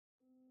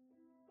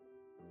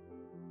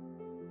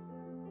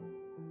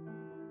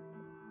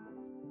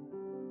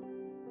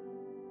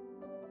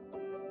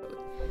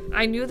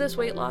I knew this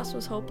weight loss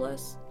was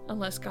hopeless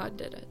unless God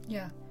did it.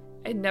 Yeah.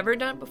 I'd never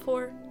done it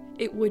before.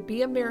 It would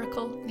be a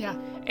miracle. Yeah.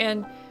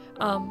 And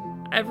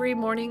every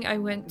morning I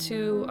went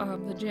to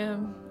the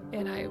gym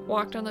and I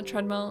walked on the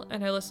treadmill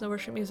and I listened to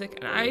worship music,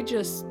 and I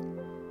just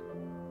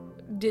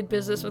did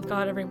business with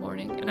God every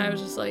morning. And I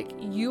was just like,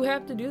 you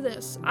have to do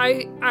this.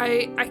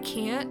 I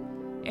can't,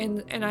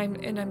 and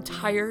I'm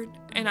tired,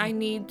 and I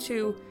need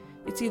to.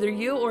 It's either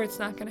you or it's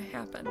not going to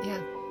happen.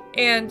 Yeah.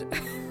 And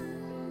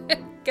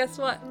guess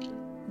what?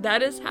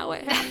 That is how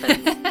it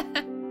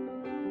happens.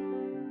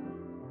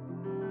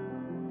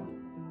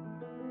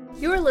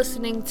 You are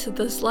listening to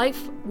This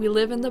Life We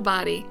Live in the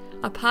Body,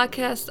 a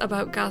podcast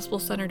about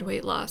gospel-centered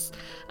weight loss.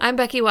 I'm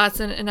Becky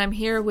Watson, and I'm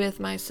here with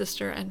my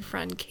sister and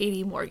friend,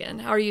 Katie Morgan.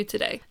 How are you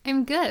today?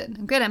 I'm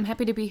good. I'm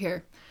happy to be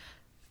here.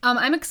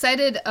 I'm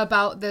excited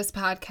about this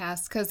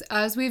podcast because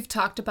as we've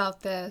talked about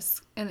this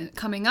and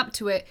coming up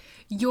to it,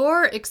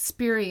 your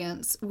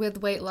experience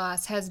with weight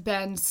loss has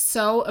been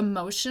so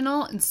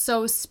emotional and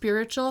so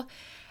spiritual.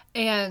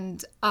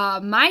 And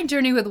my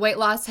journey with weight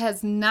loss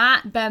has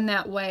not been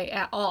that way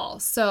at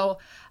all. So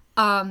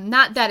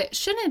not that it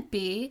shouldn't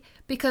be,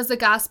 because the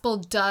gospel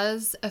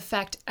does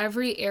affect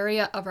every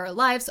area of our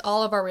lives.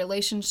 All of our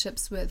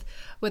relationships with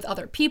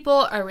other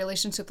people, our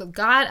relationship with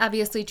God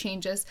obviously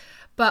changes.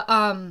 But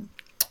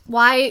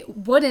why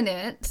wouldn't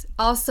it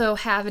also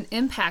have an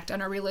impact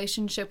on our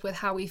relationship with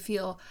how we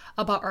feel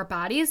about our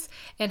bodies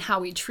and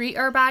how we treat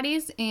our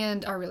bodies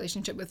and our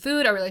relationship with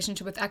food, our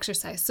relationship with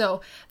exercise?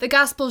 So the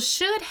gospel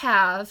should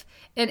have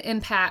an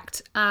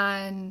impact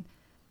on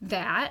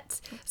that.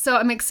 So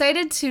I'm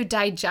excited to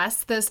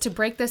digest this, to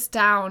break this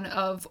down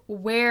of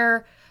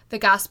where the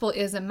gospel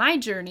is in my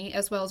journey,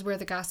 as well as where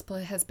the gospel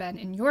has been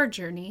in your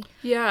journey.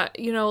 Yeah,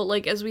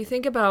 like as we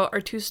think about our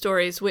two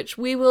stories, which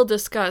we will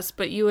discuss,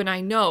 but you and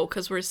I know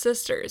because we're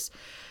sisters,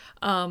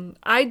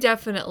 I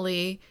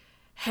definitely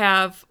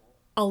have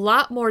a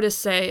lot more to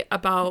say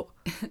about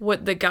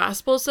what the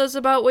gospel says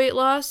about weight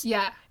loss.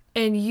 Yeah.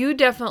 And you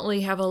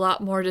definitely have a lot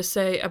more to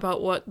say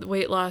about what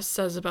weight loss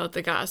says about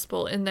the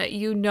gospel, in that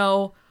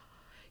you're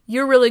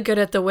really good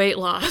at the weight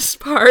loss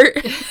part,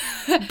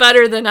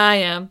 better than I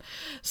am.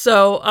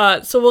 So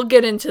we'll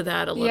get into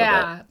that a little bit.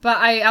 Yeah, but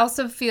I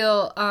also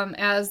feel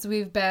as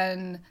we've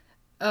been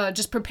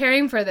just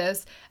preparing for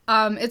this,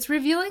 it's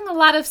revealing a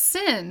lot of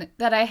sin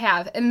that I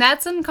have. And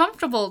that's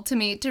uncomfortable to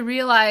me, to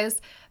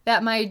realize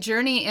that my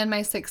journey and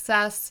my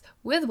success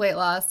with weight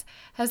loss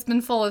has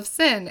been full of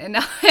sin. And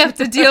now I have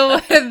to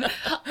deal with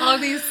all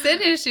these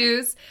sin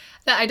issues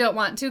that I don't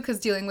want to, because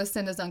dealing with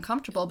sin is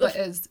uncomfortable, but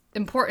is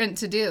important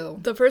to do.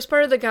 The first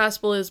part of the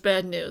gospel is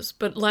bad news,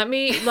 but let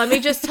me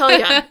just tell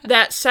you,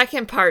 that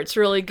second part's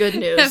really good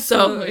news.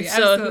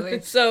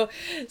 Absolutely. So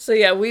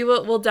yeah,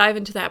 we'll dive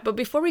into that. But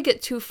before we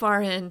get too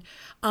far in,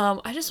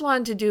 I just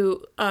wanted to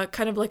do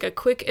kind of like a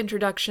quick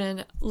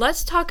introduction.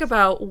 Let's talk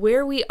about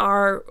where we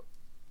are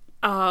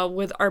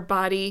with our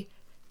body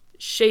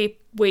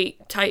shape,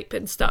 weight, type,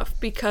 and stuff,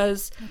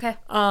 because Okay.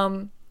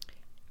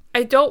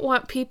 I don't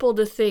want people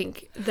to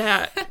think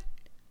that,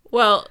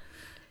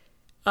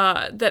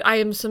 that I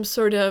am some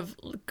sort of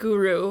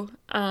guru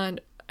on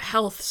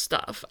health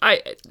stuff.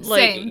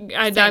 Same.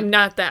 I'm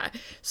not that.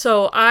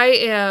 So I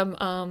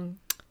am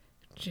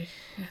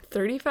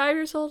 35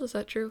 years old. Is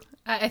that true?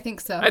 I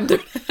think so. I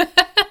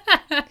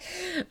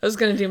was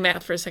going to do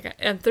math for a second.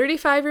 I'm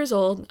 35 years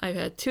old. I've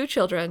had 2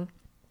 children.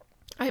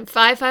 I'm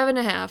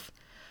 5'5.5".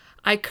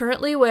 I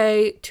currently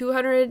weigh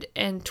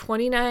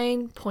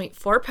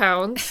 229.4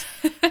 pounds,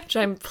 which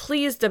I'm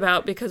pleased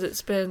about because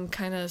it's been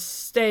kind of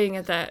staying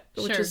at that,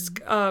 which Sure. is,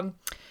 I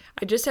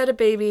just had a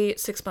baby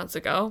 6 months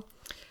ago,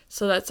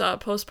 so that's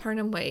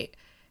postpartum weight,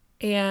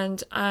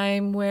 and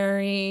I'm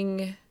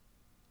wearing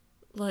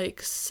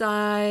like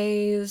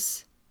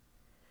size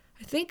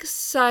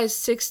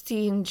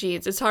 16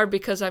 jeans. It's hard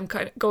because I'm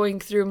kind of going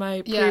through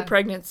my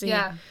pre-pregnancy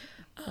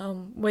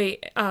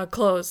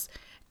clothes.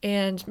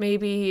 And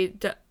maybe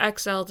the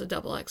XL to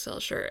double XL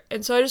shirt.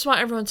 And so I just want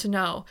everyone to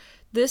know,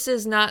 this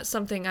is not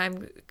something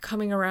I'm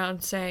coming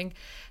around saying,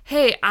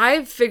 hey,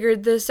 I've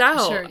figured this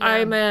out. Sure,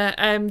 yeah.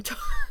 I'm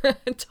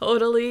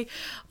totally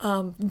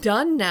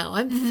done now.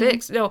 I'm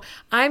fixed. No,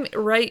 I'm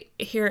right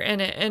here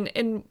in it.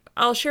 And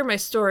I'll share my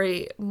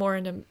story more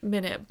in a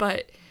minute.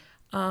 But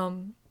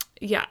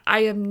yeah,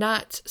 I am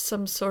not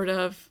some sort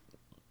of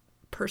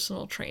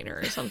personal trainer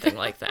or something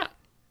like that.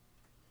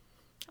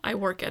 I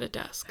work at a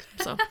desk,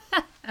 so.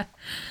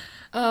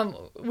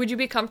 Would you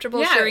be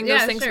comfortable sharing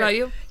those things about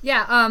you?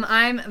 Yeah,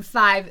 I'm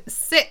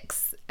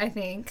 5'6", I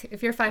think.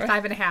 If you're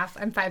 5'5.5",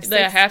 I'm 5'6".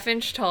 A half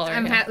inch taller.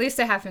 I'm at least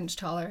a half inch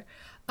taller.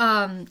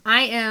 I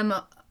am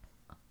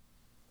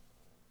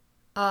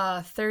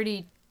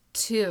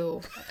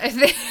 32, I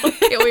think.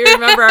 We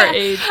remember our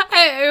age.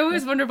 I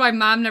always wonder why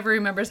Mom never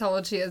remembers how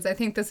old she is. I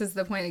think this is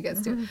the point it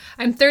gets to.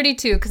 I'm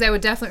 32, because I would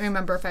definitely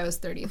remember if I was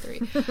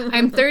 33.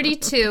 I'm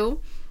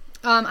 32.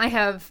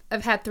 I've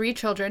had 3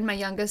 children. My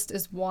youngest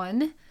is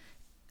 1,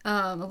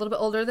 a little bit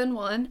older than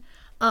 1.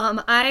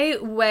 I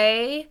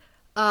weigh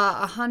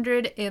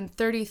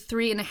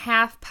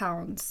 133.5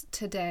 pounds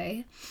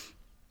today.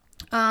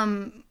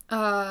 I'm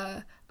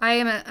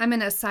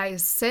in a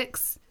size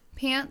 6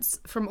 pants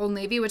from Old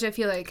Navy, which I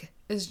feel like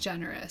is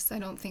generous. I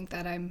don't think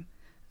that I'm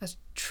a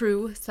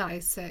true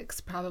size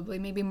 6, probably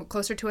maybe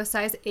closer to a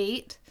size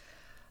 8.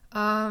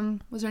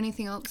 Was there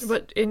anything else?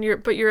 But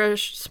you're a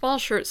small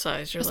shirt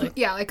size. You're like,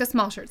 yeah, like a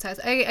small shirt size.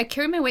 I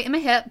carry my weight in my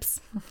hips.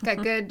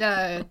 Got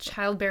good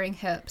childbearing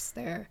hips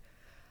there.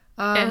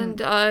 And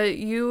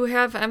you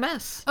have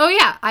MS. Oh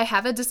yeah, I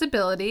have a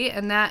disability,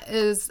 and that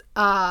is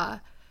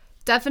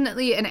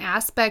definitely an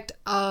aspect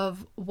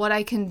of what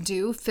I can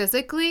do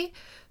physically.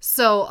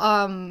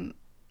 So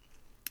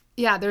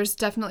yeah, there's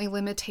definitely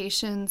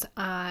limitations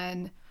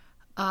on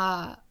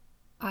that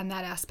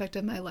aspect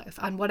of my life,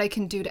 on what I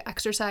can do to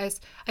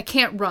exercise. I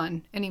can't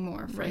run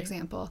anymore, for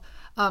example.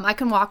 I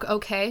can walk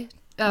okay.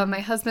 My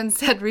husband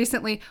said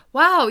recently,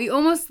 "Wow, you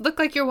almost look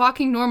like you're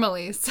walking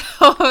normally."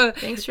 So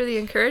thanks for the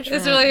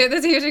encouragement.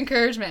 That's a huge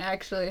encouragement,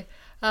 actually.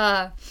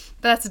 But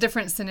that's a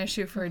different sin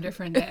issue for a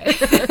different day.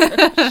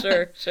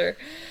 Sure.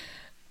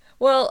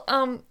 Well,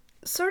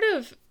 sort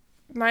of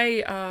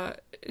my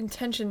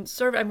intention,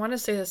 I want to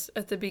say this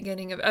at the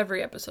beginning of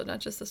every episode, not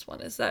just this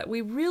one, is that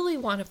we really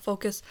want to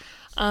focus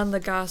on the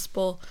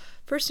gospel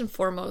first and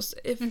foremost.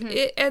 If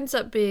it ends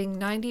up being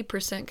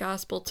 90%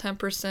 gospel,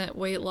 10%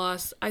 weight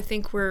loss, I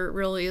think we're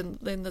really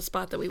in the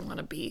spot that we want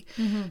to be,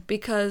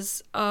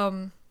 because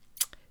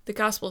the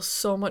gospel is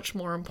so much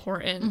more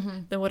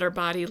important than what our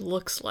body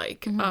looks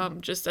like.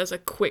 Just as a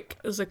quick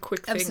thing,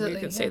 Absolutely,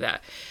 we can say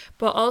that.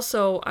 But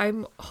also,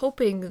 I'm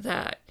hoping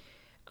that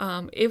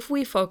if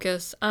we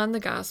focus on the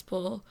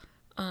gospel,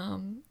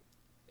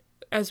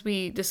 as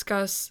we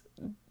discuss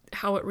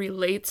how it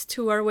relates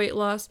to our weight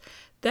loss,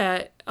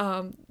 that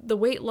the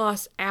weight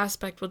loss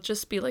aspect will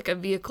just be like a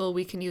vehicle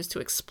we can use to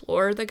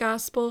explore the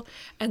gospel,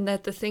 and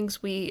that the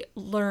things we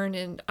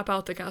learn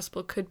about the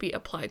gospel could be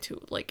applied to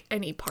like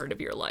any part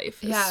of your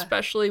life,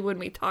 especially when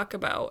we talk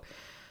about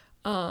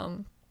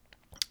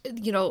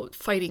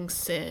fighting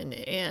sin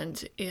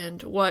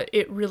and what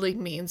it really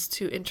means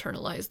to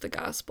internalize the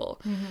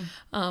gospel.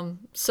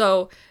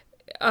 So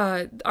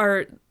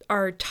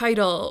our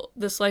title,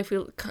 This Life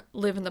We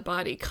Live in the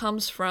Body,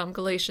 comes from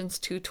Galatians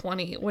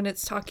 2:20, when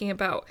it's talking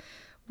about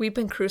we've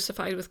been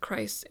crucified with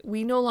Christ.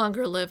 We no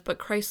longer live, but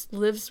Christ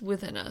lives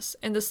within us.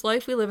 And this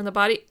life we live in the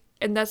body,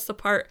 and that's the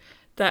part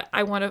that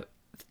I want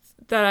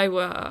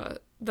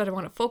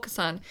to focus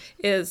on,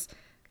 is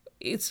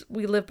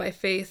we live by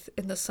faith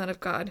in the Son of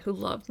God who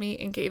loved me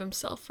and gave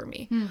himself for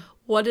me.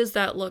 What does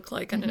that look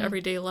like in an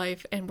everyday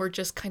life? And we're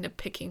just kind of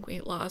picking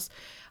weight loss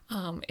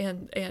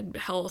and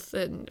health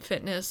and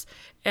fitness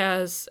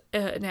as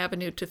an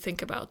avenue to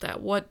think about that.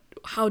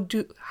 How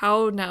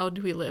now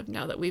do we live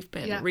now that we've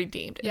been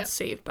redeemed and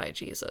saved by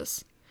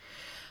Jesus?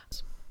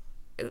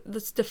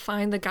 Let's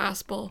define the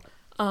gospel,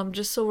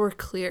 just so we're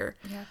clear.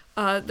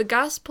 The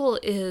gospel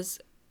is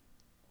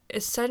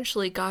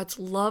essentially God's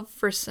love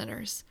for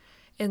sinners,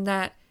 in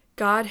that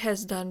God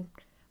has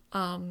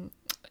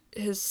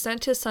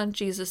sent his son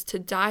Jesus to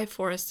die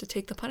for us, to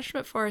take the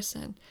punishment for our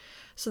sin,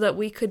 so that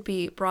we could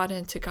be brought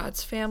into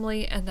God's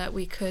family and that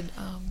we could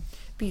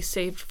be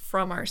saved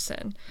from our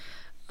sin.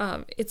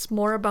 It's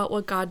more about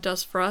what God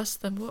does for us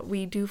than what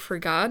we do for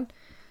God.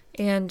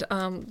 And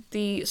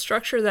the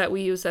structure that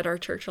we use at our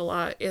church a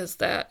lot is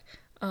that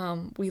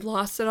we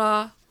lost it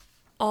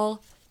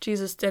all,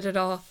 Jesus did it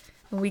all,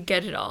 and we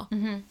get it all.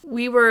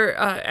 We were,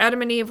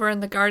 Adam and Eve were in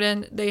the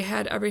garden. They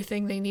had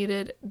everything they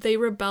needed. They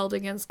rebelled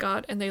against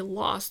God and they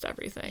lost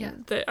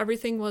everything.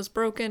 Everything was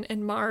broken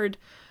and marred.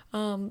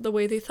 The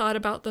way they thought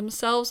about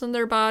themselves and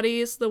their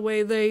bodies, the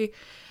way they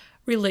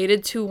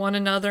related to one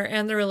another,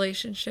 and their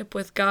relationship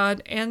with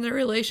God, and their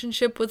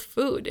relationship with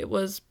food. It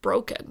was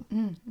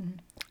broken.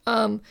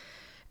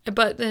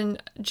 But then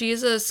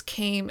Jesus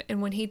came,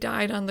 and when he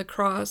died on the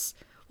cross,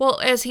 well,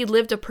 as he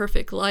lived a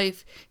perfect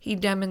life, he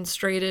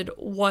demonstrated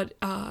what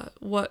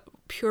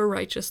pure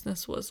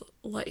righteousness was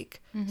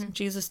like. So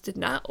Jesus did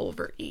not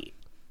overeat.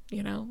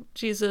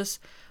 Jesus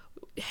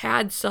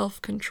had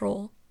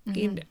self-control.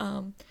 He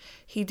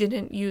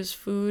didn't use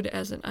food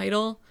as an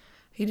idol.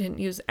 He didn't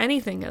use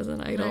anything as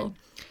an idol.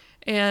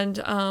 Right.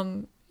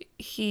 And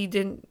he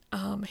didn't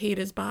hate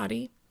his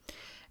body.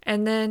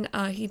 And then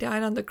he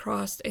died on the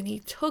cross, and he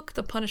took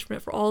the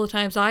punishment for all the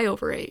times I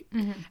overate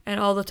and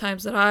all the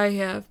times that I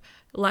have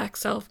lacked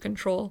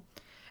self-control,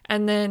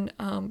 and then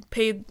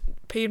paid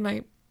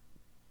my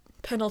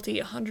penalty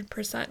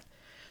 100%.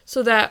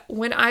 So that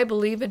when I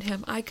believe in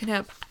him, I can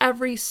have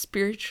every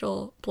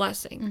spiritual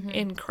blessing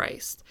in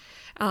Christ.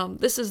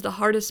 This is the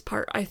hardest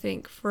part, I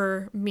think,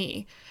 for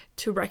me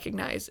to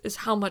recognize, is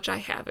how much I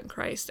have in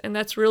Christ. And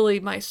that's really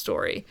my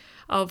story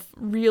of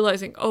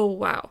realizing, oh,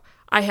 wow,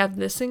 I have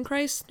this in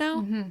Christ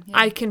now.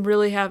 I can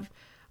really have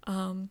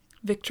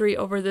victory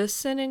over this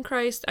sin in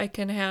Christ. I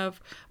can have,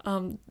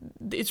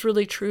 it's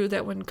really true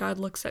that when God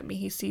looks at me,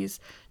 he sees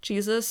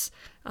Jesus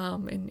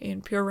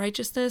in pure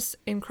righteousness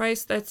in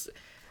Christ. That's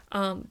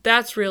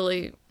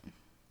really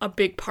a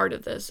big part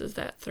of this is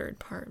that third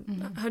part.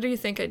 How do you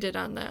think I did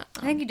on that?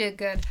 I think you did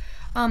good.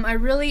 I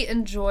really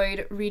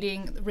enjoyed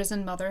reading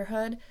Risen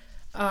Motherhood.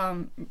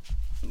 Risen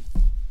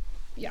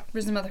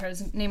Motherhood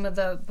is the name of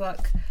the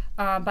book,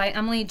 by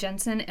Emily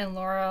Jensen and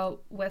Laura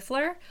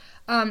Whiffler.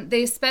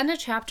 They spend a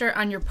chapter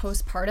on your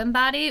postpartum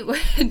body,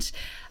 which,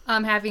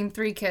 having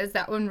 3 kids,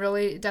 that one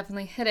really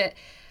definitely hit it.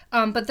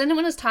 But then when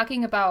it was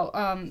talking about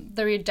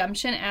the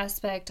redemption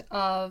aspect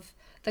of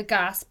the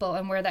gospel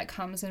and where that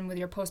comes in with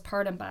your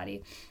postpartum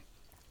body,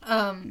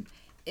 I'm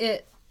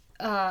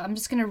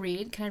just going to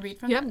read. Can I read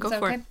from it? Yeah, go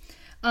for it.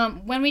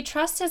 When we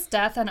trust his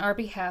death on our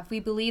behalf, we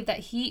believe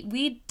that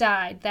we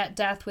died that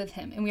death with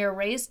him, and we are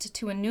raised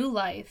to a new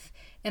life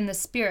in the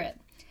Spirit.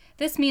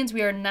 This means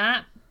we are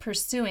not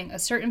pursuing a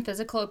certain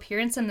physical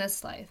appearance in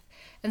this life.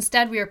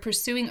 Instead, we are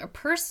pursuing a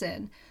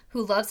person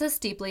who loves us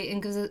deeply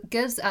and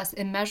gives us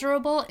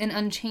immeasurable and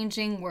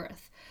unchanging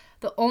worth.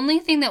 The only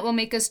thing that will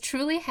make us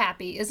truly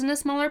happy isn't a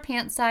smaller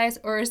pant size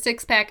or a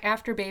 6-pack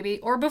after baby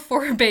or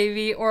before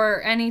baby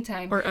or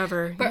anytime. Or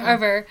ever.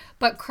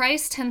 But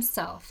Christ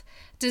himself.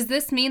 Does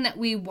this mean that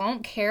we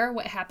won't care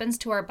what happens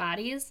to our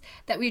bodies?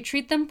 That we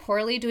treat them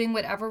poorly, doing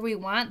whatever we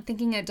want,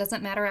 thinking it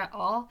doesn't matter at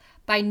all?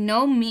 By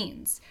no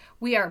means.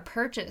 We are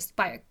purchased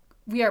by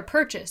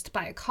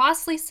a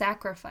costly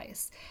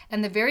sacrifice,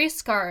 and the very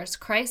scars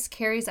Christ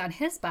carries on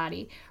his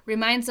body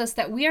reminds us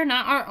that we are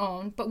not our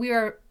own, but we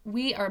are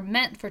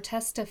meant for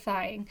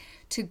testifying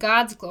to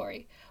God's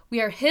glory.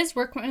 We are his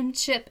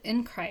workmanship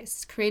in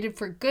Christ, created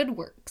for good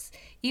works.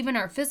 Even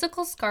our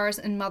physical scars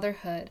in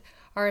motherhood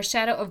are a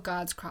shadow of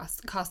God's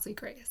costly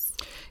grace.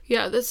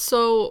 Yeah, that's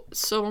so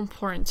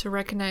important to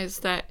recognize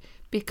that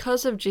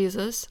because of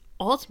Jesus,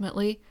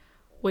 ultimately,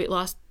 weight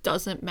loss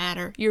doesn't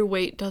matter. Your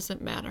weight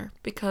doesn't matter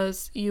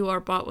because you are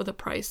bought with a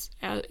price,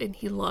 and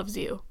he loves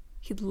you.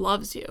 He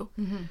loves you.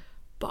 Mm-hmm.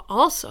 But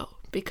also,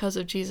 because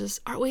of Jesus,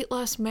 our weight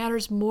loss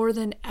matters more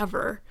than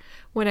ever,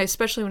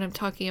 especially when I'm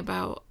talking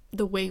about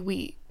the way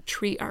we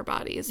treat our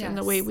bodies and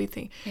the way we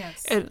think,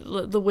 and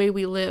the way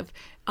we live,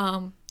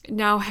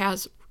 now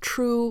has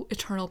true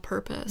eternal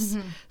purpose.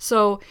 Mm-hmm.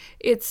 So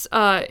it's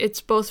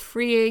both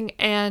freeing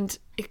and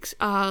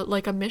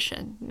like a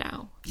mission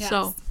now. Yes.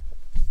 So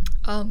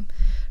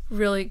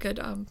really good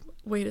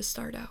way to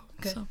start out.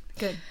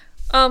 Good.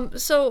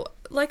 So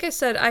like I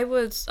said, I've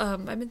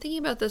been thinking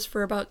about this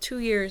for about 2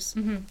 years.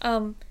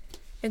 Mm-hmm.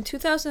 In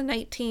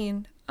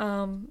 2019,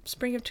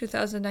 spring of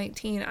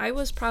 2019, I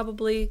was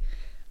probably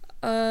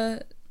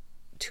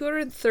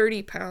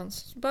 230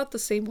 pounds, about the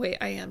same weight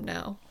I am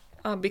now,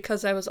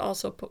 because I was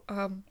also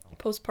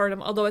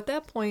postpartum. Although at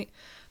that point,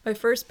 my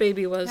first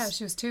baby was... Yeah,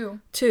 she was 2.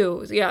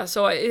 2, yeah.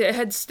 So it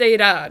had stayed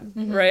on,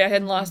 mm-hmm. right? I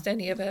hadn't lost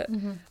any of it.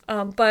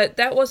 Mm-hmm. But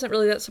that wasn't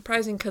really that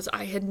surprising because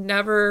I had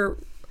never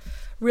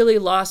really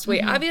lost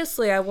weight. Mm-hmm.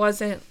 Obviously, I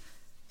wasn't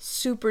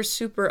super,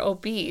 super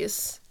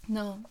obese.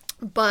 No.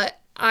 But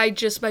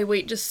my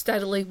weight just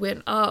steadily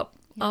went up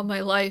all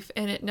my life,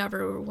 and it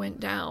never went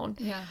down.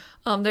 Yeah.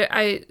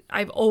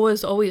 I've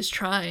always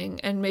trying,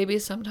 and maybe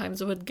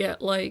sometimes it would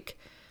get like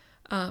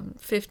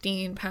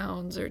 15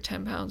 pounds or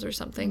 10 pounds or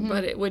something, mm-hmm.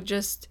 but it would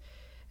just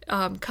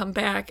come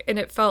back, and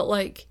it felt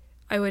like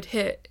I would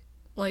hit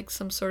like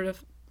some sort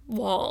of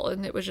wall,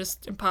 and it was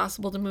just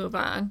impossible to move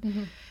on.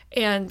 Mm-hmm.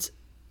 And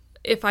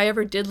if I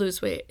ever did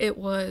lose weight, it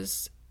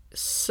was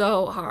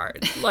so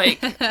hard. Like,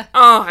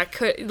 I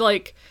could,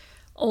 like,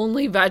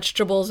 only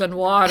vegetables and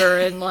water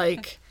and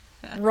like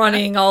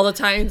running all the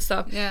time and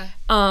stuff. Yeah.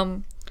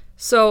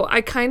 So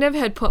I kind of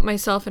had put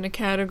myself in a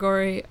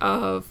category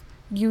of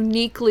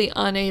uniquely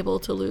unable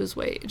to lose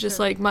weight. Just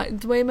like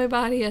the way my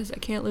body is, I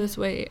can't lose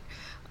weight.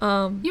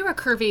 You were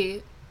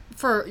curvy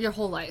for your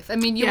whole life. I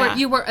mean,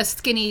 you were a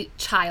skinny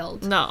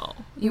child. No,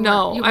 you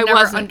were never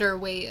wasn't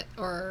underweight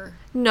or...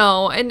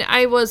 No, and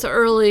I was an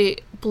early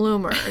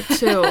bloomer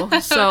too.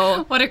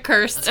 So what a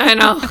curse. I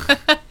know.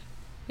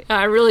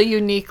 Really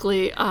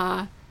uniquely...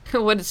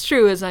 what is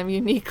true is I'm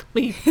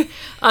uniquely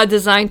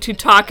designed to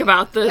talk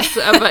about this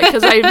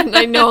because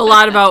I know a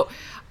lot about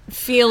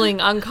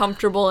feeling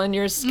uncomfortable in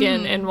your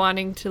skin and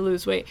wanting to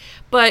lose weight.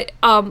 But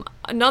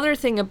another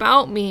thing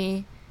about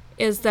me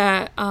is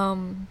that,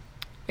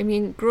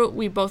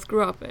 we both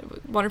grew up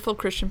with wonderful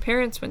Christian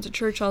parents, went to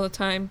church all the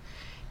time.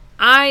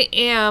 I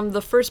am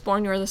the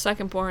firstborn, you're the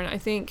secondborn. I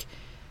think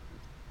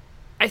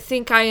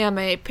I am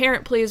a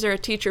parent pleaser, a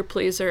teacher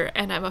pleaser,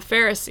 and I'm a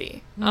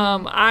Pharisee.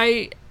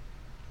 I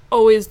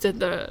always did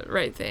the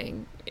right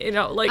thing,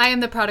 like I am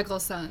the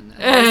prodigal son.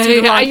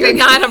 You're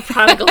not a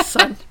prodigal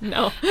son.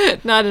 No,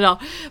 not at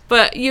all.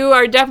 But you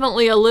are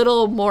definitely a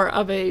little more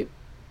of a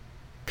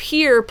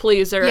peer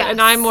pleaser, yes.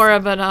 And I'm more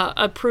of an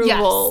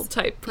approval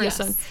type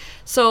person. Yes.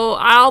 So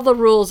all the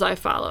rules I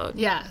followed.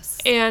 Yes.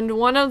 And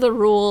one of the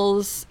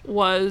rules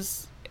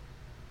was,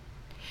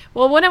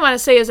 what I want to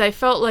say is I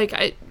felt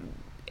like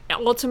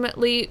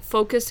ultimately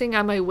focusing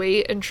on my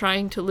weight and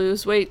trying to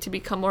lose weight to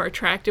become more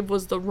attractive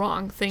was the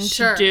wrong thing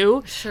to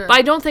do. Sure. But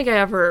I don't think I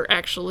ever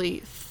actually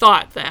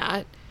thought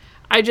that.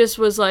 I just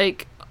was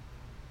like,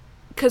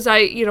 because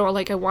I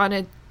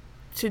wanted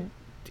to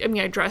I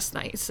mean, I dressed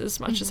nice as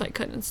much as I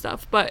could and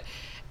stuff, but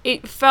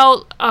it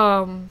felt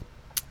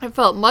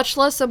much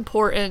less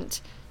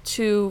important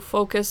to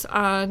focus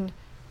on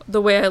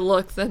the way I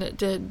looked than it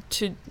did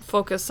to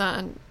focus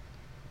on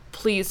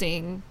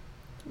pleasing,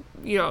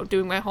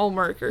 doing my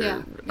homework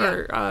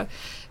or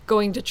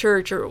going to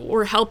church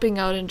or helping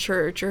out in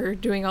church or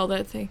doing all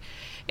that thing.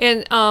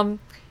 And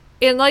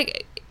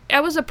like, I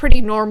was a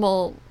pretty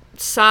normal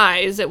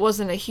size. It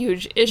wasn't a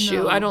huge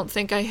issue. No. I don't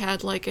think I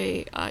had like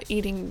a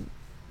eating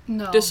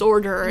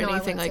disorder or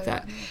anything like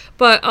that.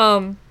 But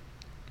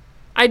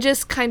I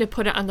just kind of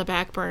put it on the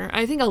back burner.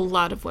 I think a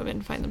lot of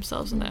women find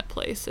themselves in that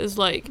place. Is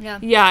like,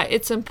 yeah,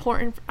 it's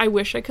important. I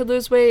wish I could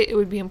lose weight. It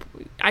would be.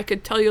 I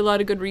could tell you a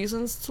lot of good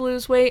reasons to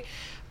lose weight,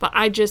 but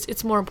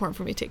it's more important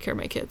for me to take care of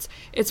my kids.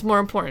 It's more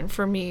important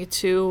for me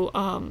to,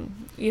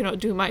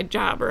 do my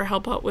job or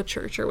help out with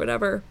church or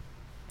whatever.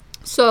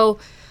 So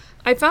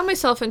I found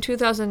myself in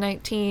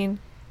 2019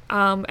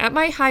 at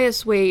my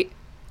highest weight,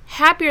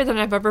 happier than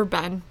I've ever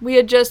been. We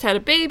had just had a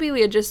baby.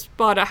 We had just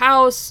bought a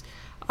house.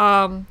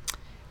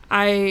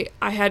 I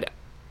had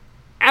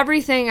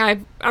everything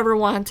I've ever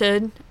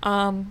wanted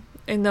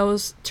in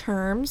those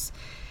terms.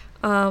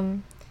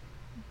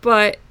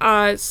 But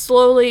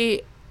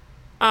slowly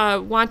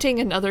wanting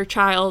another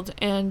child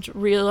and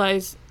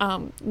realize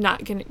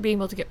not being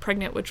able to get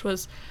pregnant, which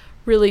was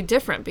really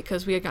different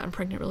because we had gotten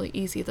pregnant really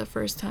easy the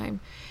first time.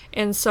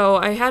 And so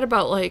I had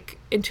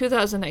in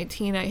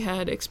 2019, I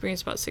had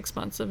experienced about 6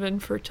 months of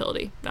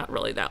infertility. Not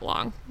really that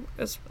long,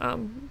 as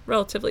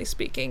relatively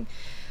speaking.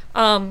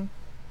 And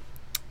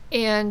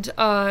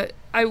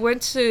I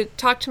went to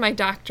talk to my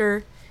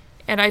doctor,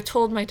 and I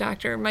told my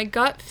doctor, my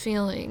gut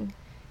feeling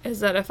is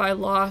that if I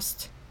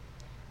lost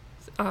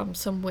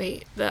some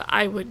weight, that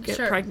I would get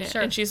pregnant.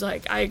 Sure. And she's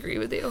like, I agree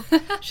with you.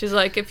 She's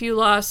like, if you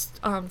lost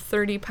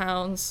 30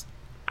 pounds,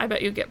 I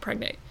bet you'd get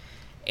pregnant.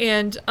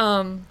 And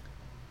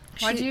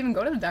why'd you even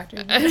go to the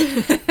doctor?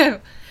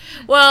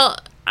 Well,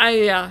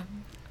 I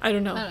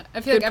don't know.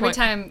 I feel like every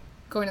time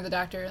going to the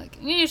doctor, like,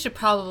 you should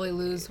probably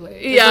lose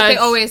weight. Yeah, what they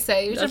always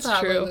say. You should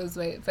probably true. lose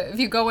weight. But if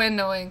you go in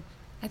knowing,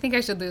 I think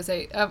I should lose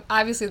weight,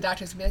 obviously the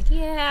doctor's going to be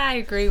like, yeah, I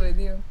agree with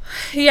you.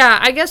 Yeah,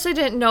 I guess I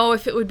didn't know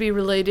if it would be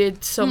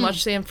related so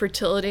much to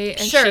infertility,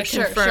 and she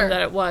confirmed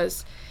that it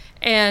was.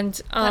 And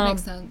that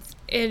makes sense.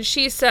 And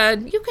she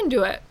said, you can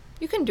do it.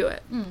 You can do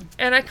it.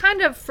 And I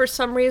kind of, for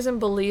some reason,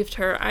 believed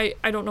her. I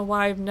don't know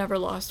why I've never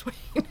lost weight.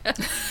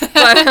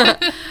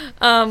 But,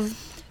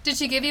 did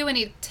she give you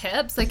any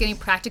tips, like any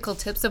practical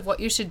tips of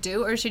what you should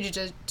do, or she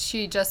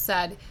just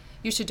said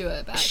you should do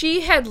it back?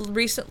 She had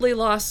recently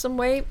lost some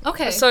weight.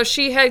 Okay. So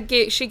she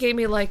gave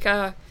me like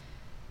I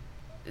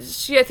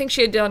think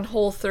she had done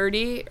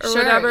Whole30 or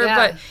whatever. Yeah.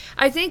 But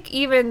I think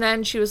even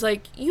then she was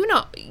like, you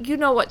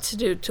know what to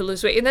do to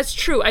lose weight. And that's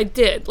true. I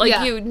did.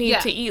 Like, you need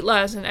to eat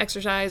less and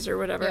exercise or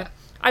whatever. Yeah.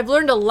 I've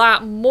learned a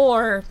lot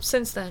more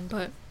since then.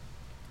 But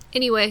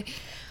anyway,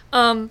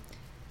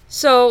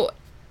 so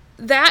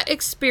that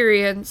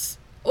experience,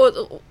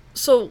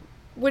 so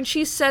when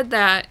she said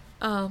that,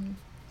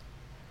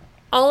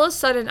 all of a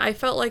sudden I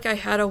felt like I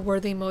had a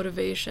worthy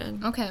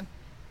motivation. Okay.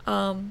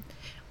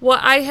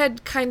 What I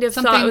had kind of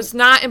thought was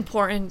not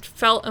important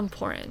felt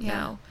important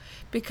now,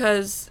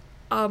 because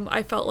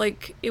I felt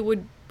like it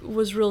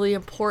was really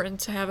important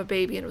to have a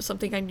baby, and it was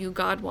something I knew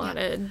God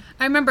wanted. Yeah.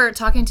 I remember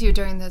talking to you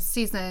during this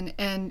season,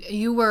 and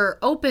you were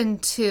open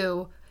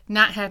to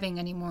not having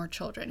any more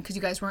children because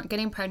you guys weren't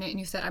getting pregnant, and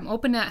you said, I'm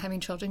open to not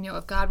having children.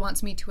 If God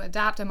wants me to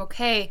adopt, I'm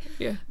okay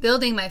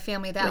building my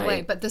family that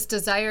way. But this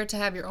desire to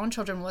have your own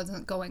children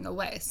wasn't going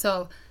away.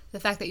 So the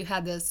fact that you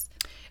had this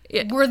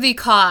worthy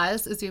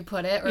cause, as you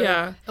put it,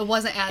 or it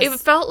wasn't as... It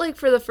felt like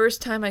for the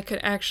first time I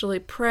could actually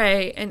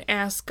pray and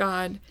ask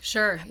God,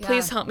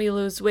 please help me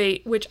lose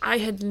weight, which I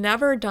had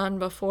never done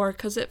before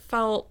because it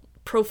felt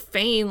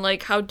profane.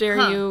 Like, how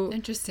dare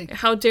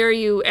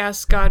you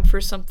ask God for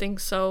something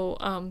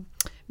so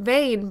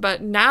vain?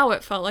 But now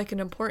it felt like an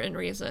important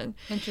reason.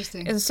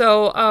 Interesting. And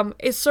so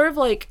it's sort of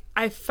like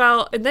I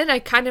felt, and then I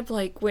kind of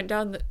like went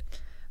down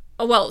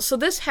so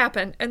this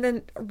happened, and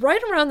then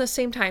right around the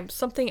same time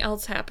something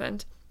else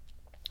happened.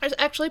 There's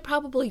actually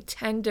probably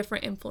 10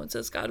 different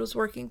influences God was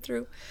working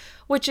through,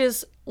 which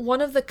is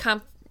one of the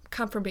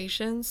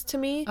confirmations to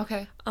me.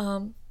 Okay.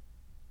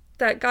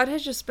 That God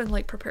has just been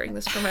like preparing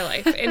this for my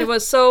life, and it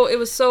was such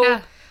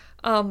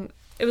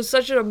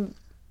an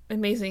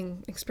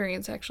amazing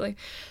experience, actually.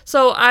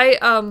 So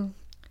I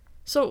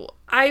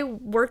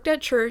worked at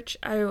church.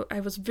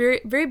 I was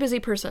very, very busy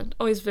person,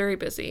 always very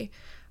busy.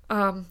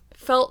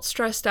 Felt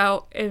stressed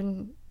out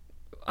and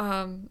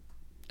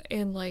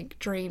like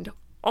drained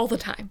all the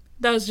time.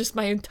 That was just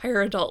my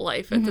entire adult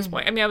life at this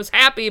point. I mean, I was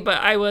happy, but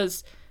I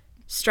was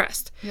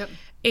stressed. Yep.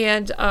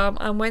 And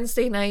on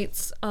Wednesday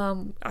nights,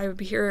 I would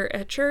be here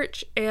at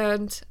church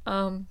and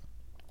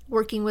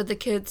working with the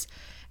kids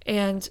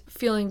and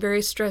feeling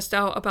very stressed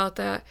out about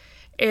that.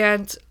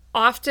 And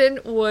often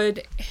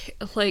would,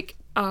 like,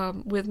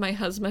 with my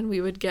husband,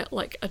 we would get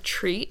like a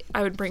treat.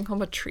 I would bring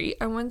home a treat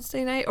on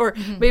Wednesday night, or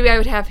maybe I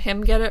would have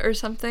him get it or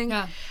something.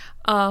 Yeah.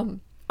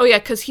 Oh yeah,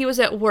 because he was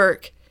at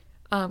work,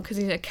 because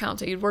he's an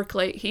accountant. He'd work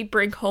late. He'd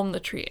bring home the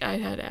treat. I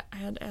had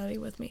Addie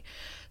with me.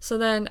 So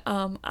then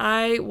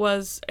I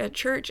was at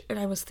church, and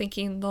I was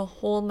thinking the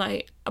whole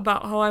night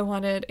about how I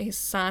wanted a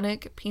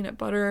Sonic peanut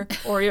butter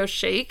Oreo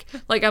shake.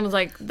 Like, I was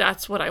like,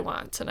 that's what I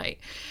want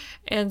tonight.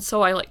 And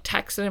so I like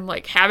texted him,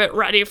 like, have it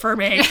ready for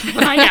me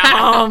when I get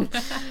home.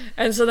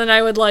 And so then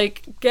I would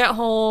like get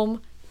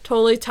home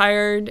totally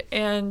tired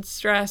and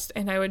stressed,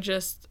 and I would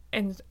just,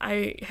 and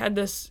I had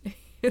this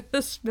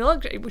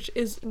milkshake, which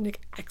is an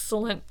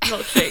excellent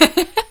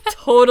milkshake.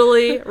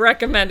 Totally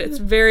recommend it. It's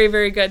very,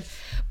 very good.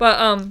 But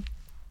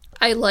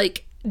I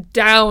like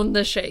down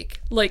the shake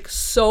like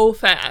so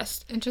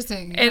fast.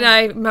 Interesting. Yeah. And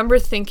I remember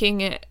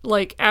thinking it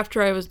like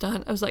after I was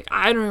done, I was like,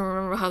 I don't even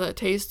remember how that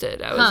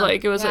tasted. I was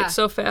like, it was like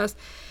so fast.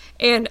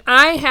 And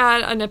I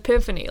had an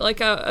epiphany, like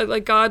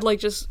God like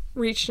just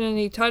reached in and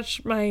he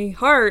touched my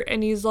heart,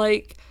 and he's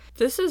like,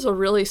 this is a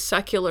really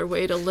secular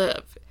way to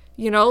live.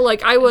 You know,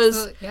 like I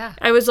was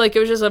like, it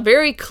was just a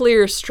very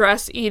clear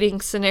stress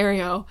eating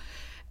scenario.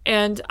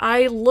 And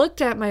I looked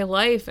at my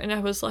life and I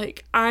was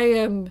like, I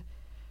am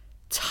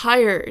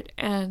tired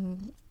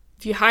and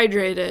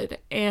dehydrated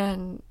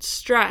and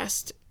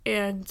stressed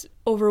and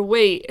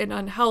overweight and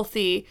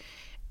unhealthy,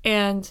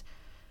 and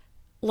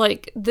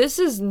like this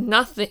is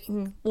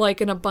nothing like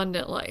an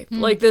abundant life.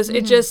 Like this,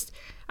 it just,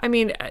 I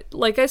mean,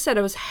 like I said,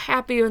 I was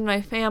happy with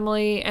my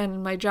family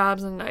and my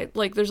jobs, and I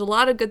like there's a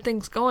lot of good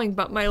things going,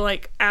 but my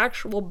like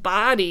actual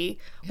body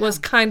was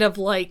kind of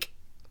like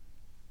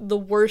the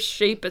worst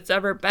shape it's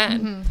ever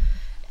been.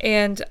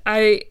 And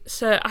I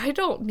said, I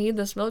don't need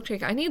this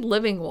milkshake. I need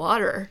living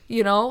water,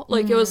 you know?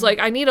 Like, it was like,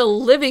 I need a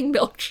living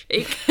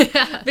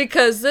milkshake.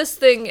 Because this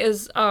thing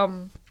is,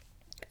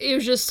 it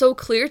was just so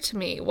clear to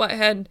me what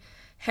had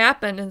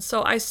happened. And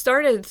so I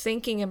started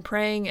thinking and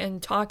praying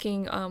and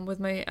talking with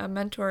my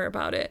mentor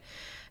about it.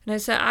 And I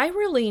said, I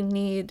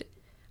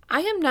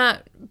am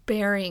not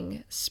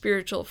bearing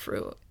spiritual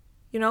fruit.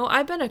 You know,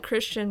 I've been a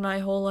Christian my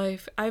whole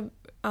life. I've,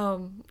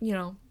 you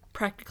know,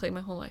 practically my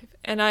whole life.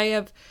 And I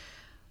have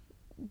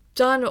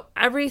done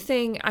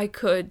everything I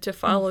could to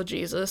follow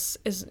Jesus.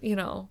 Is, you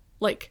know,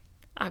 like,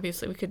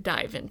 obviously we could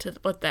dive into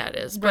what that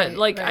is, but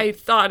I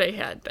thought I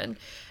had been.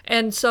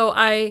 And so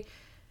I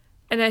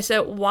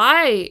said,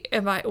 why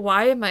am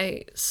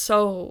I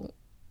so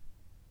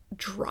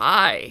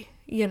dry,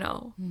 you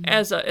know,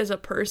 as a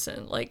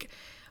person? Like,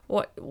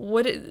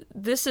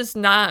 this is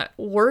not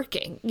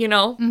working, you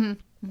know?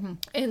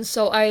 And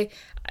so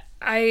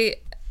I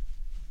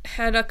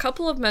had a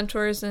couple of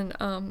mentors, and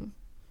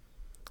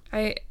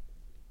I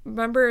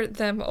remember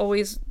them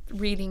always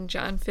reading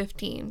John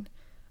 15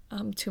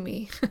 to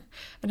me.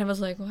 And I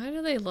was like, why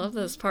do they love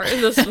this part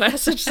of this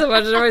message so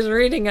much? They're always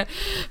reading it.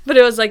 But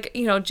it was like,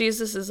 you know,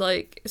 Jesus is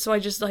like, so I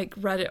just like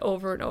read it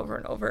over and over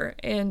and over.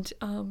 And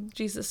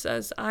Jesus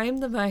says, I am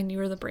the vine, you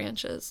are the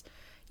branches.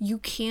 You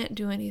can't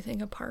do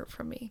anything apart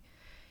from me.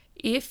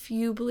 If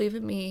you believe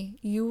in me,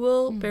 you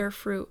will bear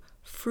fruit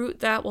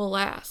that will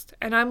last.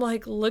 And I'm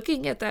like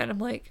looking at that and I'm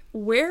like,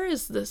 where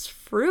is this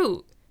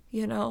fruit,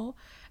 you know?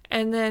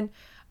 And then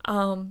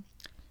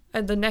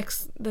and the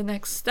next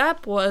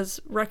step was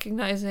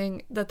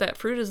recognizing that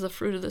fruit is the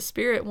fruit of the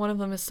Spirit. One of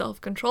them is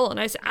self-control. And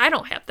I said, I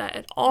don't have that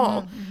at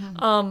all.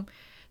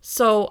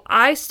 So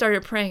I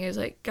started praying. I was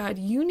like, God,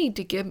 you need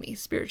to give me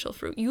spiritual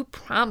fruit. You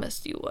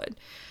promised you would.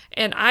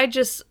 And I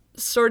just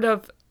sort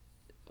of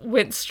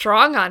went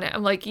strong on it.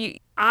 I'm like,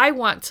 I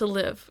want to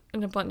live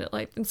an abundant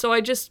life. And so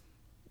I just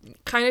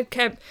kind of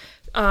kept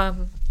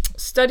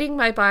studying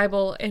my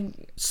Bible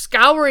and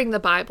scouring the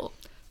Bible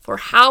for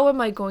how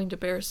am I going to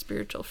bear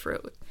spiritual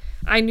fruit.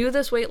 I knew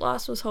this weight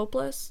loss was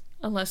hopeless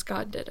unless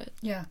God did it.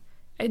 Yeah.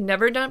 I'd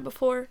never done it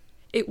before.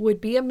 It would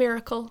be a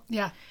miracle.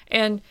 Yeah.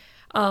 And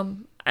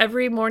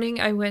every morning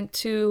I went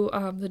to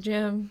the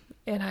gym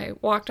and I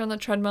walked on the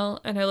treadmill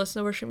and I listened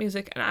to worship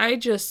music, and I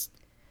just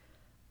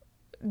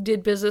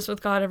did business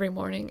with God every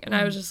morning. And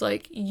I was just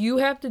like, you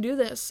have to do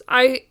this.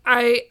 I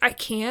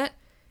can't,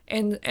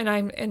 and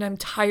I'm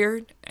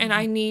tired, and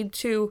I need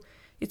to,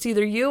 it's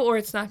either you or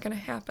it's not going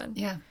to happen.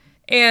 Yeah.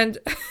 And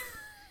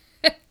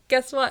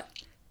guess what?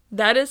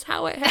 That is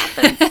how it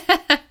happens.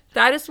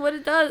 That is what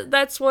it does.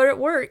 That's what it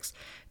works.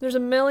 There's a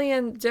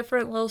million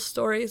different little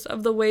stories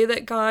of the way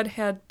that God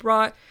had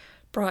brought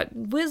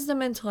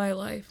wisdom into my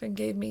life and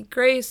gave me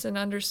grace and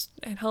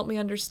helped me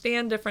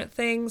understand different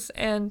things.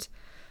 And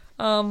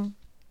long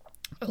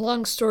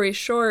story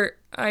short,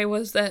 I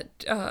was at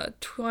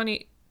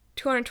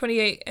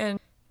 228 in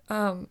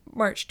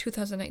March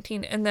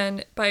 2019. And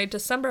then by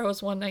December, I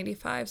was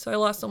 195. So I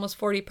lost almost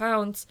 40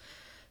 pounds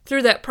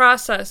through that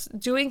process,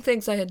 doing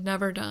things I had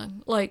never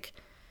done. Like,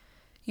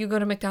 you go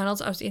to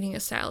McDonald's, I was eating a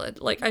salad.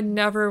 Like, I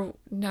never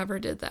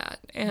did that.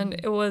 And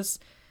it was,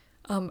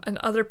 and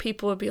other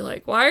people would be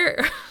like,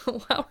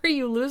 how are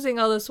you losing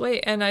all this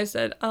weight? And I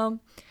said, and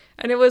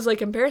it was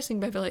like embarrassing,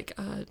 but I'd be like,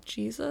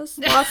 Jesus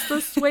lost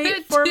this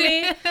weight for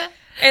me.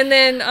 And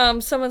then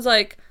someone's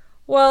like,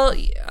 well,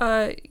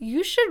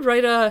 you should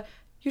write a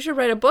you should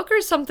write a book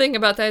or something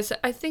about that. I said,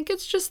 I think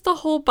it's just the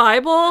whole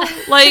Bible.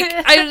 Like,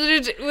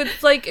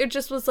 it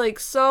just was like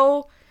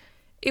so,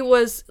 it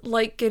was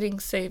like getting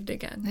saved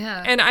again.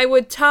 Yeah. And I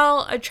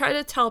try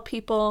to tell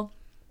people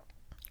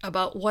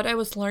about what I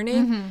was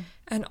learning,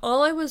 and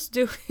all I was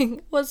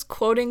doing was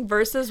quoting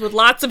verses with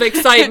lots of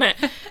excitement.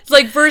 It's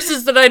like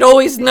verses that I'd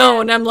always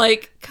known. I'm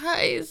like,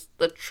 guys,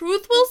 the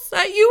truth will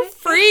set you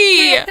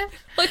free.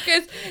 Look,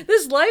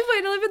 this life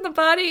I live in the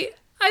body,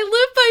 I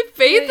live by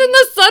faith in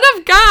the Son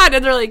of God.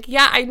 And they're like,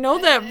 yeah, I know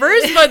that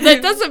verse, but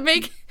that doesn't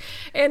make.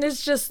 And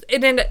it's just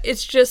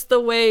the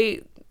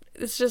way.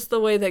 It's just the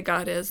way that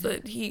God is.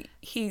 That He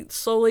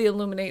slowly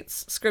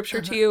illuminates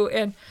Scripture to you,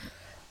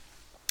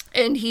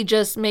 and He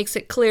just makes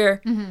it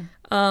clear.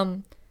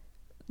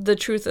 The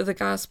truth of the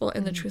gospel,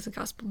 and the truth of the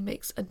gospel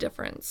makes a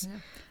difference. Yeah.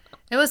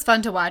 It was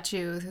fun to watch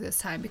you through this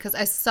time because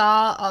I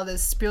saw all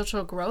this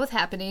spiritual growth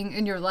happening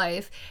in your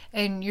life,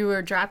 and you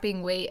were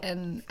dropping weight,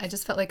 and I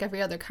just felt like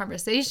every other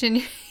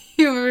conversation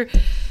you're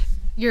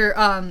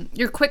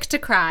quick to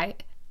cry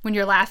when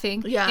you're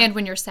laughing, and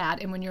when you're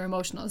sad, and when you're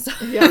emotional. So,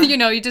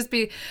 you just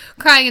be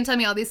crying and telling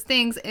me all these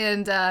things.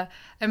 And I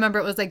remember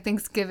it was like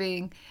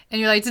Thanksgiving, and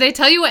you're like, did I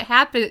tell you what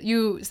happened?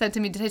 You said to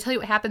me, did I tell you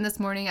what happened this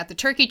morning at the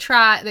turkey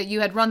trot, that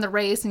you had run the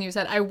race? And you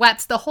said, I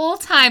wept the whole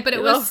time, but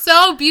it was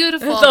so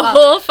beautiful. The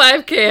whole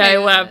 5K I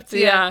wept,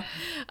 yeah.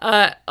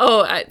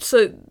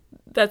 So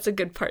that's a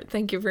good part.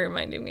 Thank you for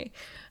reminding me.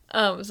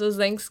 So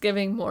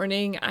Thanksgiving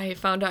morning, I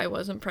found out I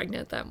wasn't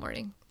pregnant that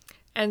morning.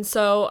 And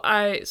so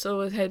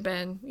it had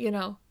been,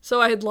 so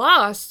I had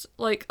lost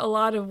like a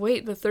lot of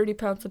weight, the 30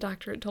 pounds the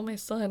doctor had told my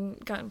son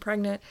gotten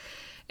pregnant.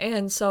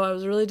 And so I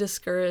was really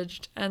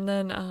discouraged. And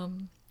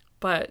then,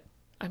 but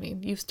I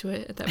mean, used to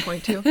it at that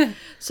point too.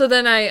 So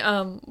then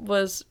I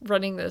was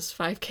running this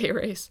 5K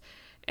race,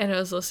 and I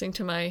was listening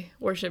to my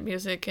worship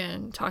music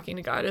and talking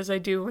to God as I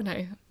do when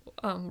I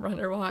run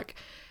or walk.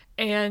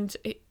 And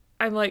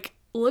I'm like,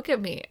 look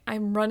at me.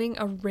 I'm running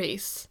a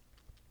race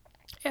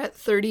at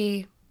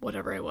 30,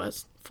 whatever I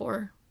was,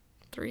 4,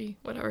 3,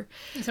 whatever.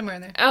 Somewhere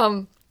in there.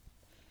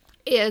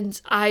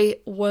 And I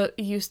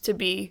used to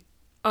be,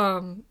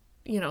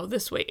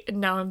 this weight, and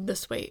now I'm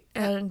this weight.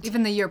 And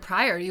even the year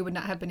prior, you would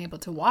not have been able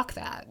to walk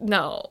that.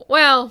 No.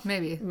 Well,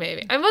 maybe.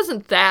 I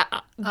wasn't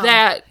that.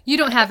 You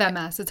don't have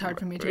MS. It's hard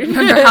for me to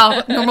remember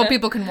how normal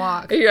people can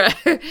walk. Yeah.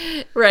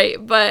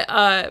 Right. But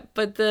I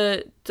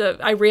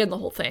ran the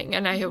whole thing,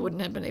 and I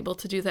wouldn't have been able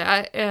to do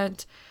that.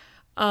 And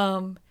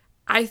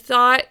I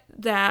thought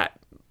that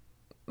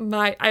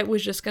I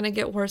was just going to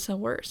get worse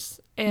and worse.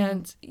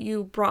 And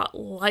you brought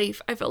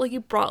life. I felt like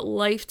you brought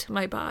life to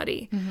my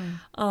body.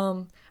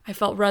 I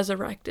felt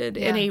resurrected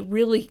in a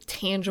really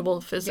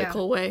tangible,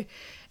 physical way.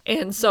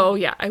 And so,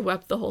 I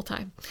wept the whole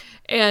time.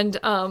 And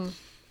and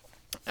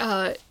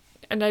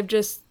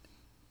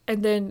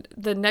then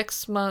the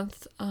next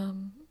month,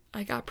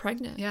 I got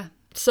pregnant. Yeah.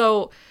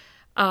 So,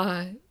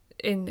 so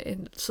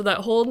that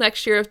whole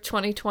next year of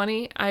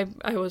 2020, I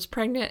was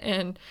pregnant,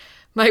 and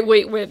my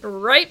weight went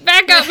right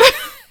back up.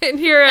 And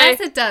here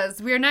As it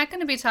does. We're not going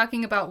to be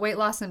talking about weight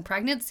loss and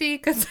pregnancy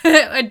because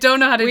I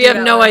don't know how to do that. We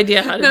have no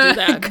idea how to do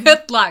that.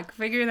 Good luck.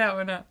 Figure that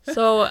one out.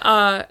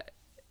 So,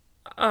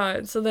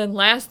 so then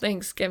last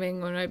Thanksgiving,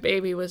 when my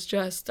baby was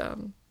just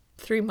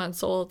 3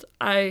 months old,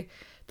 there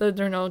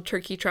were no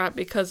turkey trot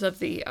because of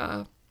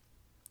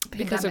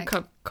because of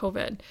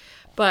COVID.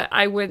 But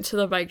I went to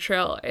the bike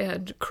trail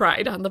and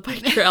cried on the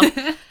bike trail.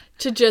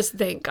 To just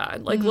thank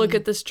God, look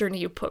at this journey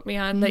you put me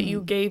on, that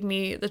you gave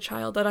me the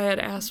child that I had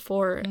asked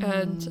for,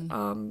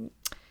 and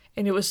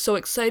it was so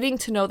exciting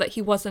to know that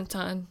He wasn't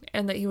done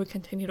and that He would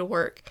continue to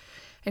work.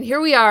 And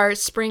here we are,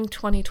 spring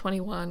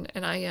 2021,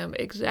 and I am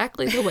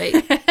exactly the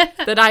weight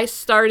that I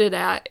started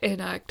at in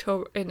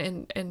October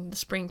in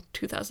spring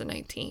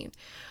 2019.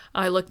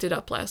 I looked it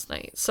up last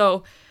night,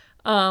 so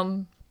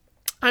I'm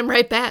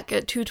right back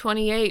at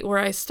 228 where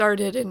I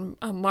started in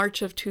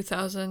March of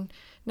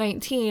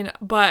 2019,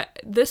 but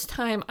this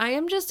time I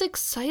am just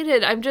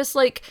excited. I'm just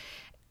like,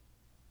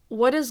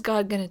 what is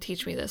God going to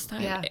teach me this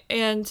time? Yeah.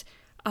 And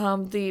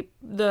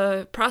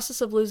the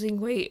process of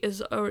losing weight it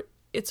was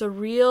a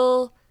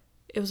real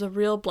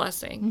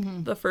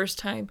blessing the first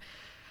time.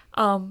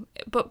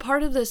 But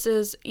part of this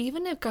is,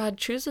 even if God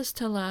chooses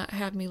to not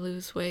have me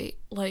lose weight,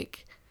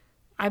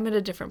 I'm at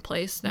a different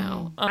place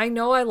now. I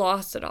know I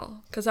lost it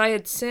all because I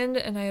had sinned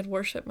and I had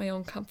worshiped my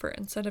own comfort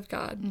instead of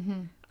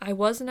God. I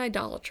was an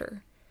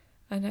idolater.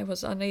 And I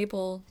was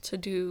unable to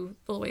do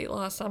the weight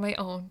loss on my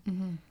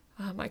own.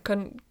 I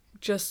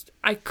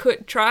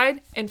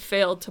tried and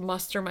failed to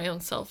muster my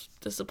own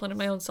self-discipline and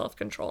my own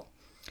self-control.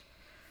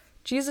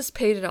 Jesus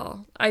paid it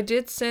all. I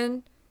did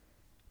sin,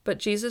 but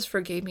Jesus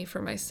forgave me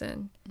for my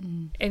sin.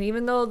 And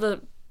even though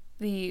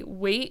the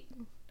weight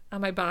on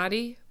my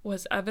body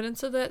was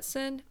evidence of that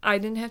sin, I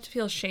didn't have to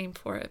feel shame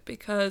for it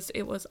because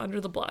it was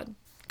under the blood.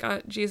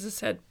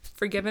 Jesus had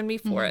forgiven me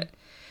for it.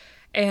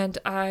 And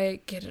I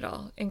get it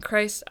all. In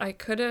Christ, I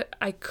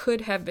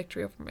could have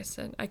victory over my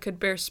sin. I could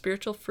bear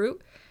spiritual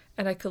fruit,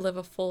 and I could live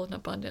a full and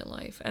abundant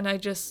life. And I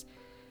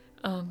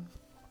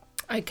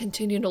I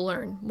continue to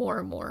learn more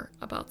and more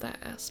about that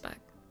aspect.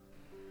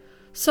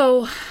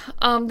 So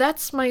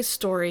that's my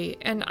story,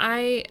 and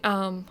I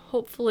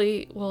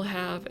hopefully will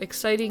have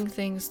exciting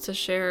things to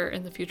share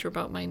in the future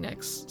about my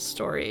next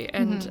story,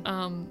 and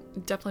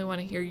definitely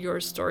want to hear your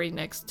story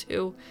next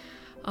too.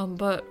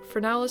 But for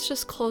now, let's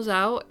just close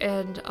out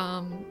and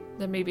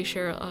then maybe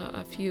share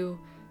a few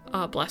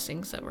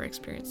blessings that we're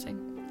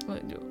experiencing.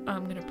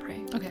 I'm going to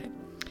pray. Okay.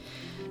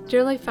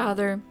 Dearly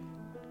Father,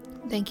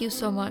 thank you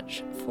so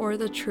much for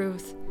the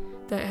truth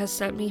that has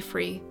set me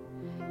free.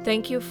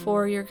 Thank you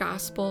for your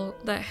gospel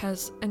that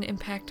has an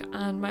impact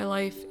on my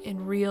life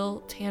in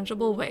real,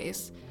 tangible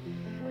ways.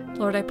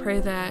 Lord, I pray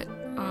that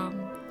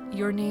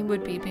your name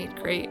would be made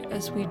great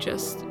as we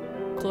just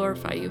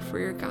glorify you for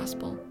your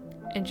gospel.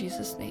 In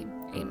Jesus' name,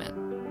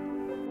 amen.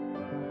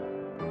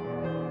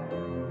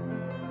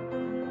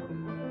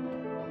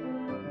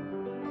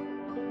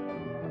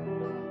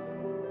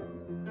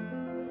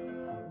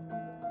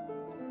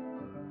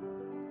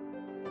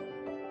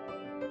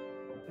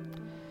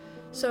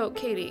 So,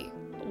 Katie,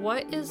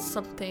 what is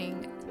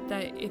something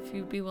that, if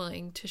you'd be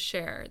willing to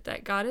share,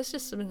 that God has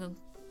just been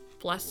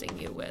blessing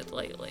you with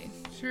lately?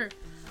 Sure.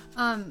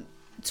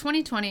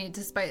 2020,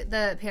 despite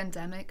the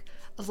pandemic,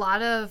 a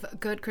lot of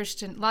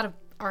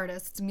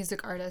artists,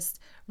 music artists,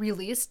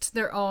 released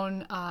their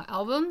own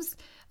albums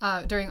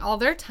during all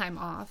their time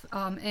off.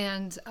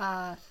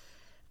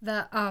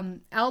 The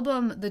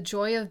album The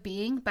Joy of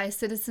Being by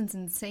Citizens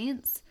and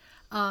Saints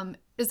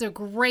is a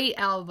great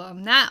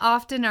album. Not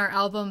often are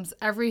albums,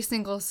 every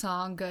single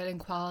song good in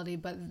quality,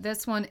 but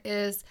this one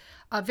is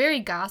a very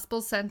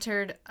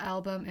gospel-centered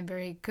album and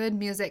very good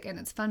music, and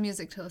it's fun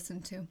music to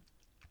listen to.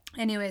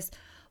 Anyways,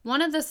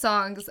 one of the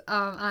songs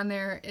on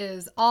there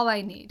is All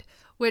I Need,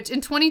 which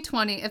in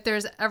 2020, if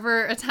there's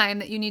ever a time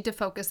that you need to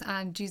focus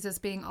on Jesus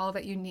being all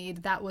that you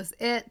need, that was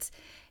it.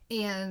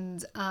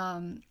 And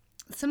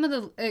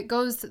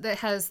it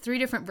has 3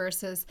 different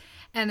verses,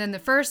 and then the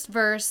first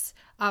verse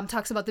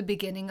talks about the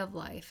beginning of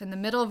life, and the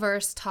middle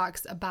verse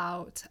talks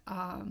about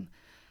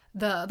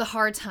the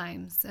hard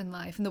times in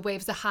life and the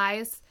waves, the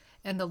highs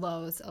and the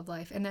lows of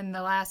life, and then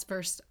the last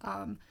verse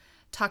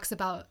talks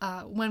about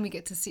when we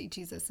get to see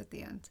Jesus at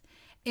the end.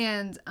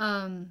 And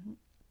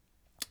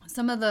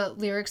some of the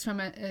lyrics from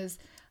it is,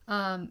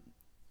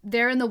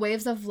 there in the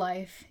waves of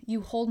life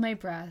you hold my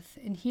breath,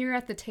 and here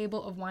at the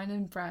table of wine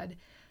and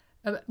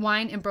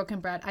broken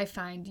bread I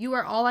find you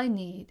are all I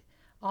need,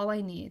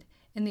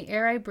 in the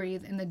air I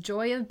breathe, in the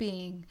joy of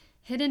being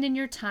hidden in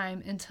your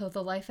time until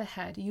the life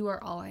ahead, you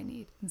are all I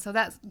need. And so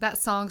that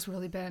song's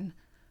really been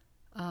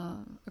a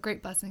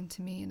great blessing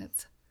to me, and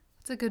it's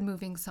a good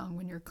moving song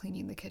when you're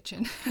cleaning the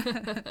kitchen.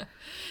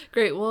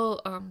 Great.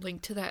 We'll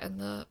link to that in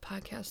the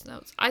podcast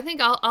notes. I think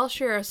I'll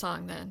share a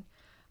song then.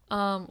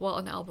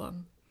 An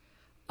album.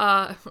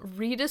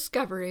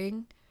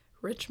 Rediscovering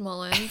Rich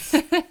Mullins.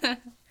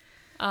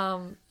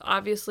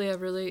 Obviously a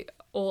really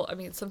old,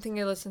 something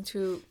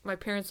my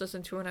parents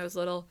listened to when I was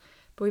little,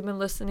 but we've been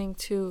listening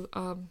to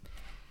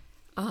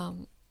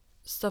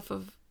stuff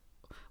of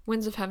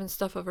Winds of Heaven,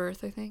 Stuff of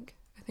Earth, I think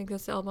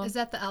that's the album. Is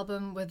that the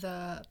album with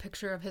a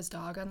picture of his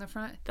dog on the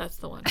front? That's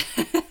the one.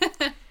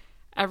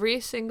 Every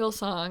single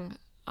song.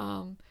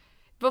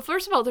 But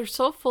first of all, they're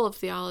so full of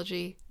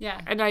theology.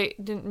 Yeah. And I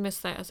didn't miss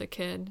that as a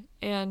kid.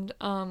 And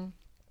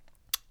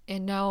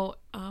now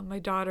my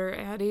daughter,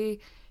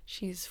 Addie,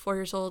 she's 4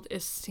 years old,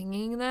 is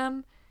singing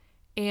them.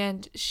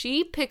 And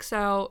she picks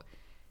out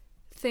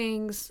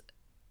things,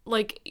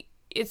 like,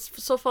 it's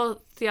so full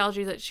of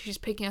theology that she's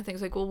picking out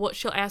things like, well, what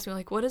she'll ask me,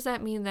 like, what does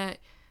that mean that,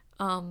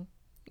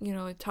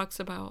 it talks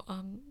about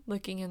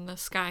looking in the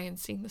sky and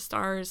seeing the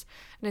stars.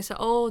 And I said,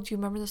 oh, do you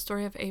remember the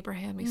story of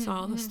Abraham? He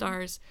saw the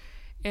stars.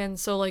 And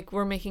so, like,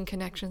 we're making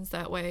connections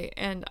that way.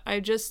 And I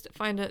just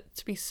find it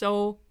to be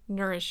so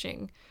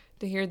nourishing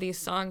to hear these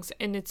songs.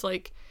 And it's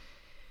like,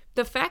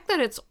 the fact that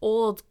it's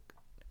old,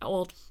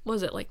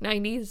 was it like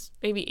 90s,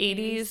 maybe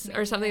 80s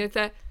or something like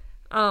that?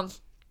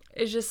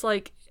 It's just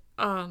like,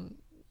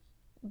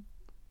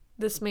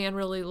 this man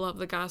really loved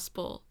the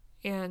gospel.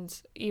 And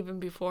even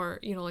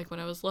before, like when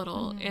I was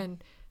little,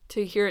 and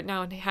to hear it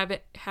now and have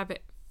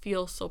it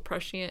feel so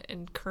prescient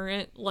and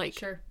current, like,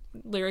 sure,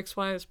 lyrics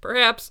wise,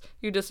 perhaps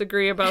you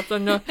disagree about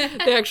the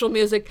actual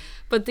music,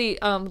 but the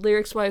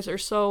lyrics wise are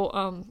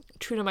so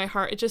true to my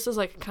heart. It just is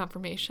like a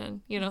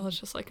confirmation, it's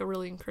just like a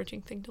really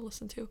encouraging thing to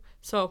listen to.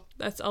 So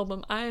that's the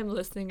album I am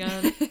listening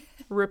on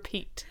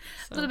repeat.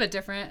 So. A little bit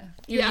different.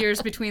 A few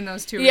years between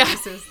those two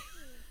releases.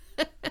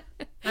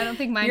 I don't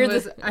think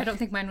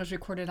mine was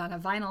recorded on a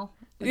vinyl.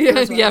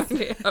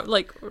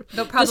 Like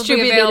they'll probably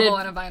be available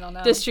on a vinyl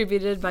now.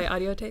 Distributed by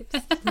Audio Tapes.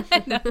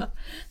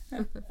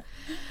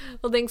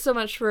 Well, thanks so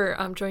much for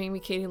joining me,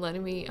 Katie, and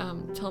letting me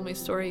tell my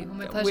story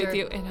with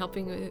you and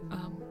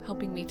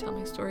helping me tell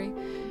my story.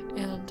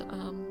 And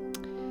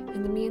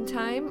in the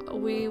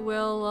meantime, we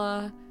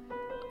will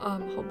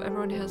hope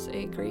everyone has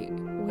a great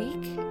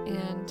week,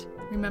 and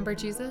remember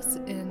Jesus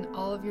in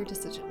all of your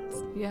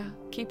decisions. Yeah,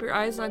 keep your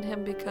eyes on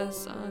him,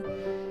 because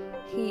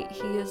he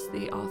is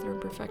the author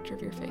and perfecter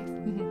of your faith.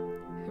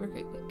 Have a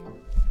great week.